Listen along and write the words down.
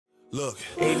Look,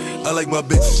 I like my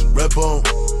bitches red bone,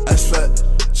 ass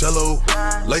fat, jello,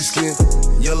 light skin,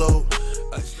 yellow.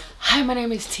 Hi, my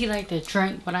name is T like the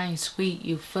drink, but I ain't sweet,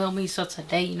 you feel me? So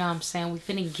today, you know what I'm saying, we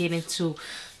finna get into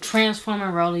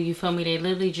Transforming Rollie, you feel me? They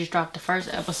literally just dropped the first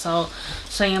episode.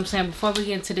 So, you know what I'm saying, before we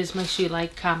get into this, make sure you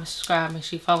like, comment, subscribe, make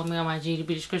sure you follow me on my GDB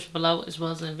description below, as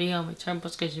well as in the video. Make turn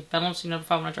notification bell on so you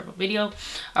notified when I drop a video.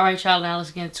 Alright, y'all, now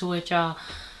let's get into it, y'all.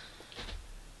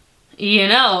 You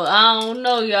know, I don't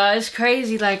know, y'all. It's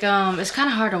crazy. Like, it's kind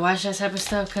of hard to watch that type of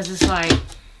stuff because it's like,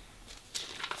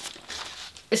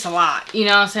 it's a lot. You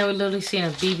know what I'm saying? We literally seeing a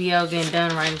BBL getting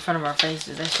done right in front of our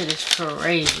faces. That shit is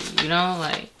crazy. You know,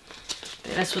 like,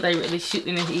 that's what they really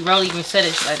shooting. And Rollie even said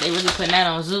it. Like, they really putting that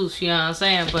on Zeus. You know what I'm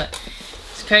saying? But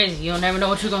it's crazy. You don't never know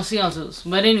what you're gonna see on Zeus.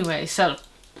 But anyway, so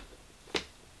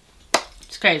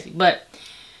it's crazy. But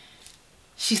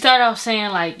she started off saying,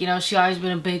 like, you know, she always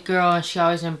been a big girl and she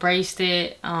always embraced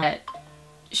it. That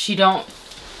she don't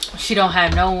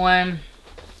have no one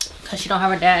because she don't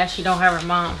have her dad. She don't have her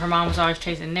mom. Her mom was always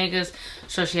chasing niggas,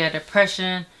 so she had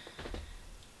depression,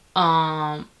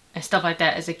 and stuff like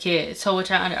that as a kid. So which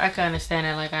I can understand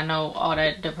that. Like, I know all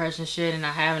that depression shit, and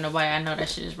I having nobody. I know that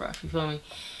shit is rough. You feel me?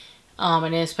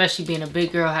 And then especially being a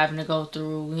big girl, having to go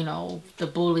through, you know, the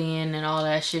bullying and all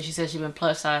that shit. She said she's been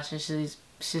plus size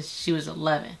since she was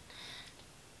 11.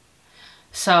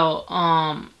 So,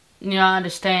 you know, I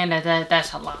understand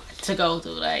that's a lot to go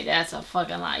through. Like, that's a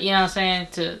fucking lot. You know what I'm saying?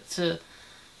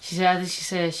 She said, I think she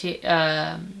said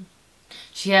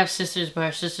she have sisters, but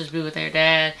her sisters be with their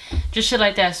dad. Just shit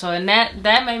like that. So, and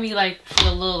that made me, like,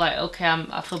 feel a little like, okay,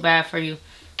 I feel bad for you.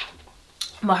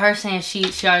 But her saying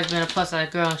she always been a plus size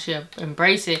girl and she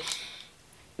embrace it.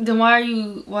 Then why are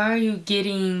you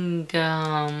getting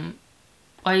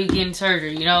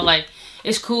surgery? You know, like,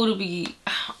 it's cool to be,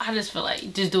 I just feel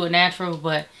like just do it natural.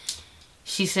 But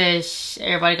she says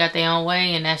everybody got their own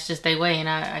way and that's just their way, and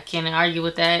I can't argue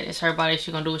with that. It's her body.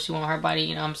 She gonna do what she want with her body.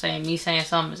 You know what I'm saying? Me saying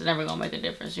something is never gonna make a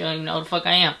difference. You don't even know who the fuck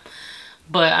I am.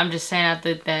 But I'm just saying, I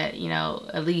think that, you know,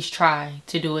 at least try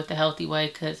to do it the healthy way,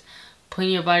 because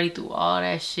putting your body through all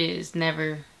that shit is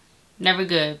never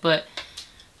good. But,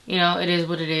 you know, it is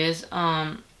what it is.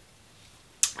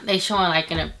 They showing, like,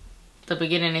 in the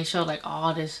beginning, they showed, like,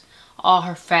 all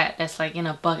her fat that's, like, in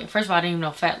a bucket. First of all, I didn't even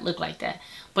know fat looked like that.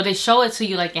 But they show it to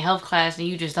you, like, in health class, and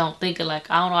you just don't think of,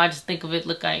 like, I don't know, I just think of it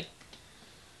look like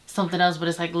something else. But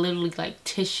it's, like, literally, like,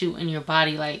 tissue in your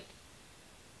body. Like,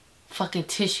 fucking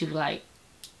tissue. Like,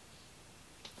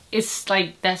 it's,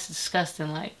 like, that's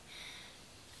disgusting. Like,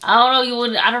 I don't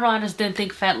know, I don't know, I just didn't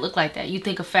think fat looked like that. You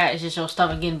think of fat is just your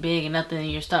stomach getting big and nothing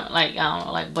in your stomach. Like, I don't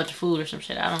know, like a bunch of food or some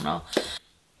shit. I don't know.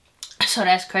 So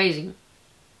that's crazy.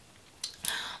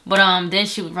 But then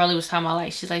Rollie was talking about,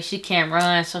 like, she's like, she can't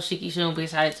run, so she shouldn't be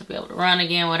excited to be able to run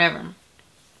again, whatever.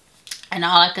 And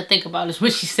all I could think about is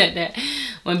when she said that,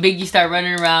 when Biggie started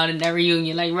running around in that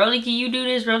reunion, like, Rollie, can you do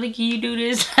this? Rollie, can you do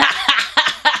this?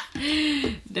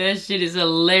 That shit is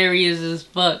hilarious as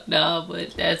fuck, dog.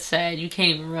 But that's sad. You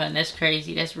can't even run. That's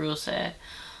crazy. That's real sad.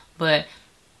 But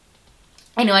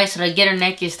anyway, so they get her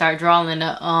naked, start drawing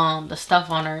the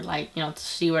stuff on her, like, you know, to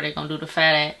see where they're gonna do the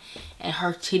fat at. And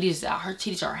her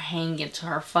titties are hanging to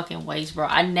her fucking waist, bro.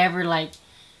 I never, like,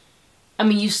 I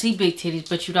mean, you see big titties,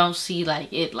 but you don't see,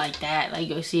 like, it like that. Like,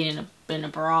 you see it in a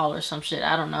bra or some shit.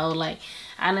 I don't know. Like,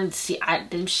 I didn't see,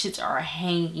 them shits are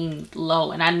hanging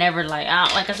low. And I never, like,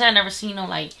 like I said, I never seen no,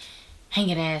 like,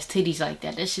 hanging ass titties like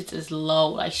that. That shit is low.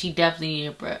 Like, she definitely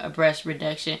need a breast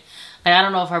reduction. Like, I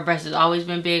don't know if her breast has always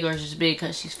been big or it's just big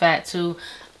because she's fat too.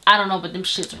 I don't know, but them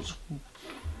shits are,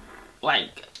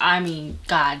 like, I mean,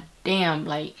 god damn.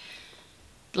 Like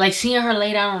seeing her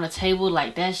lay down on the table,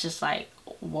 like, that's just like,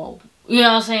 whoa. You know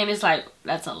what I'm saying? It's like,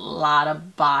 that's a lot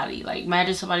of body. Like,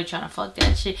 imagine somebody trying to fuck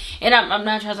that shit. And I'm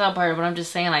not trying to talk about her, but I'm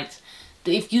just saying, like,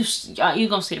 if you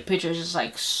gonna see the picture, it's just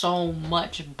like so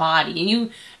much body, and you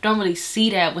don't really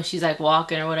see that when she's like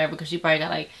walking or whatever, because she probably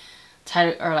got like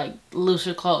tighter or like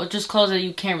looser clothes, just clothes that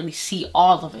you can't really see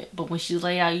all of it. But when she's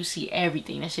laid out, you see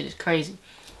everything. That shit is crazy.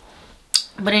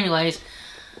 But anyways,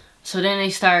 so then they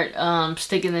start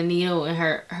sticking the needle in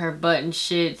her butt and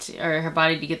shit, or her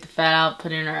body, to get the fat out,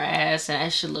 put it in her ass, and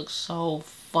that shit looks so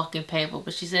fucking painful.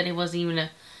 But she said it wasn't even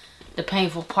the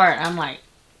painful part. I'm like,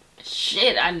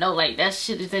 shit, I know, like, that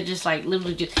shit is just like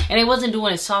literally just, and it wasn't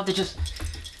doing it soft, it just,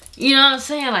 you know what I'm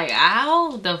saying, like,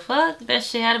 ow, the fuck, that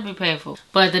shit had to be painful.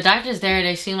 But the doctors there,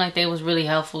 they seemed like they was really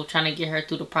helpful, trying to get her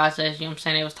through the process. You know what I'm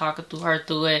saying? They was talking through her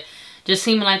through it, just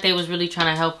seeming like they was really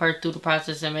trying to help her through the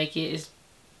process and make it as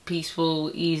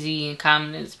peaceful, easy, and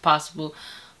common as possible.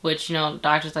 Which, you know,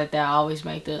 doctors like that always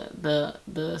make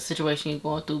the situation you're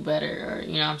going through better, or,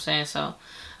 you know what I'm saying? So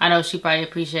I know she probably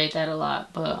appreciate that a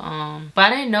lot, but I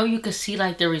didn't know you could see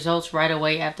like the results right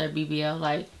away after BBL.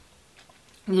 Like,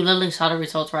 you literally saw the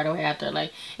results right away after.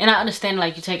 Like, and I understand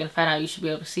like you taking fat out, you should be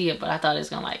able to see it, but I thought it's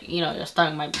gonna like, you know, your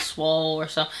stomach might be swole or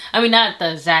something. I mean, not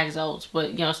the exact results, but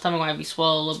you know, stomach might be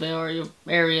swole a little bit, or your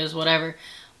areas, whatever.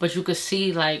 But you could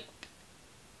see like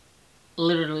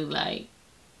literally like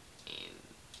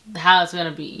how it's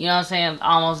gonna be. You know what I'm saying?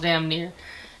 Almost damn near.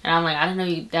 And I'm like, I didn't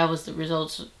know that was the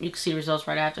results. You can see results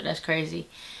right after. That's crazy.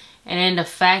 And then the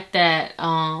fact that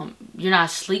you're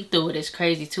not sleep through it is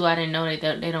crazy too. I didn't know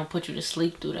they don't put you to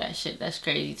sleep through that shit. That's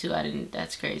crazy too.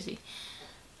 That's crazy.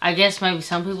 I guess maybe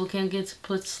some people can get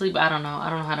put to sleep. I don't know. I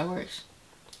don't know how that works.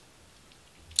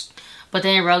 But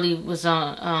then Rollie was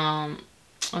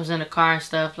was in the car and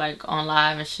stuff, like on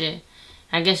live and shit.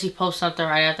 I guess she posted something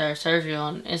right after her surgery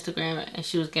on Instagram, and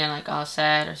she was getting like all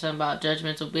sad or something about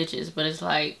judgmental bitches. But it's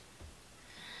like,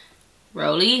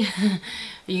 Rollie,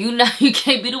 you know you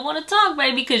can't be the one to talk,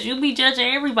 baby, because you be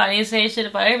judging everybody and saying shit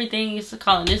about everything. You're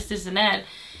calling this, and that.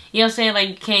 You know what I'm saying?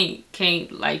 Like, you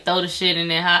can't like throw the shit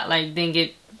and then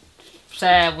get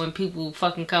sad when people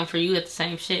fucking come for you at the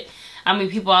same shit. I mean,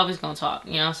 people always gonna talk.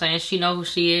 You know what I'm saying? She know who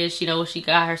she is. She know what she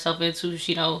got herself into.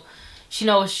 She know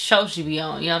what show she be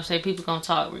on. You know what I'm saying? People gonna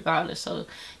talk regardless. So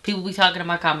people be talking in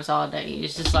my comments all day.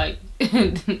 It's just like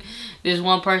there's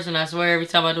one person, I swear, every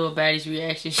time I do a baddies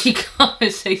reaction, she come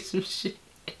and say some shit.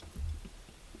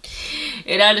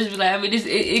 And I just be like, I mean,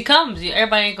 it comes.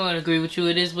 Everybody ain't gonna agree with you.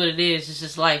 It is what it is. It's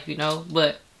just life, you know.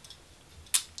 But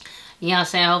you know what I'm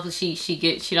saying? Hopefully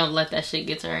she don't let that shit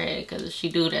get to her head, because if she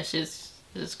do, that shit's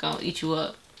just gonna eat you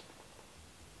up.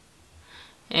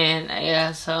 And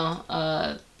yeah,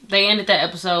 so they ended that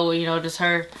episode with, you know, just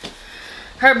her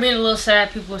being a little sad.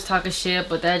 People was talking shit,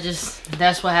 but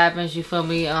that's what happens, you feel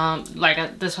me?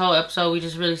 Like this whole episode, we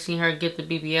just really seen her get the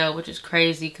BBL, which is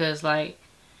crazy, because like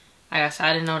I said,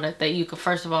 I didn't know that you could,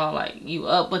 first of all, like, you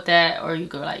up with that, or you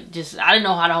could like just, I didn't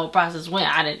know how the whole process went.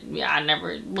 I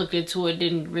never looked into it,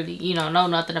 didn't really, you know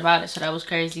nothing about it, so that was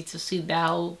crazy to see that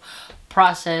whole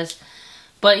process.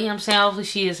 But you know what I'm saying, hopefully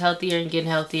she is healthier and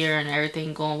getting healthier and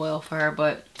everything going well for her.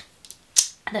 But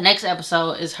the next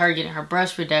episode is her getting her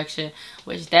breast reduction,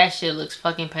 which that shit looks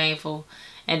fucking painful.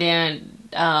 And then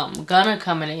Gunna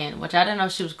coming in, which I didn't know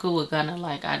she was cool with Gunna.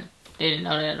 Like, I didn't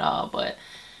know that at all. But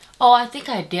oh, I think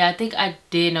I did. I think I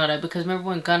did know that, because remember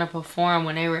when Gunna performed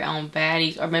when they were on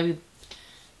Baddies, or maybe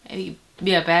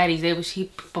yeah, Baddies.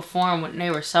 He performed when they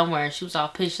were somewhere, and she was all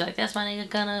pissed. She's like, that's my nigga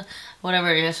Gunna,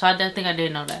 whatever. Yeah, so I think I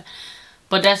did know that.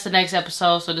 But that's the next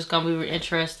episode, so this is going to be really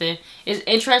interesting. It's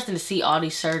interesting to see all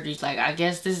these surgeries. Like, I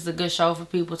guess this is a good show for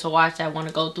people to watch that want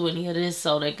to go through any of this,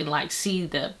 so they can, like, see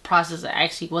the process of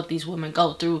actually what these women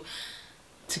go through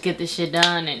to get this shit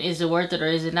done. And is it worth it or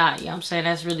is it not? You know what I'm saying?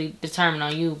 That's really determined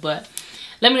on you. But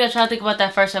let me know what y'all think about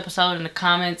that first episode in the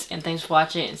comments. And thanks for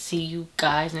watching, and see you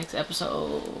guys next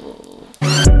episode.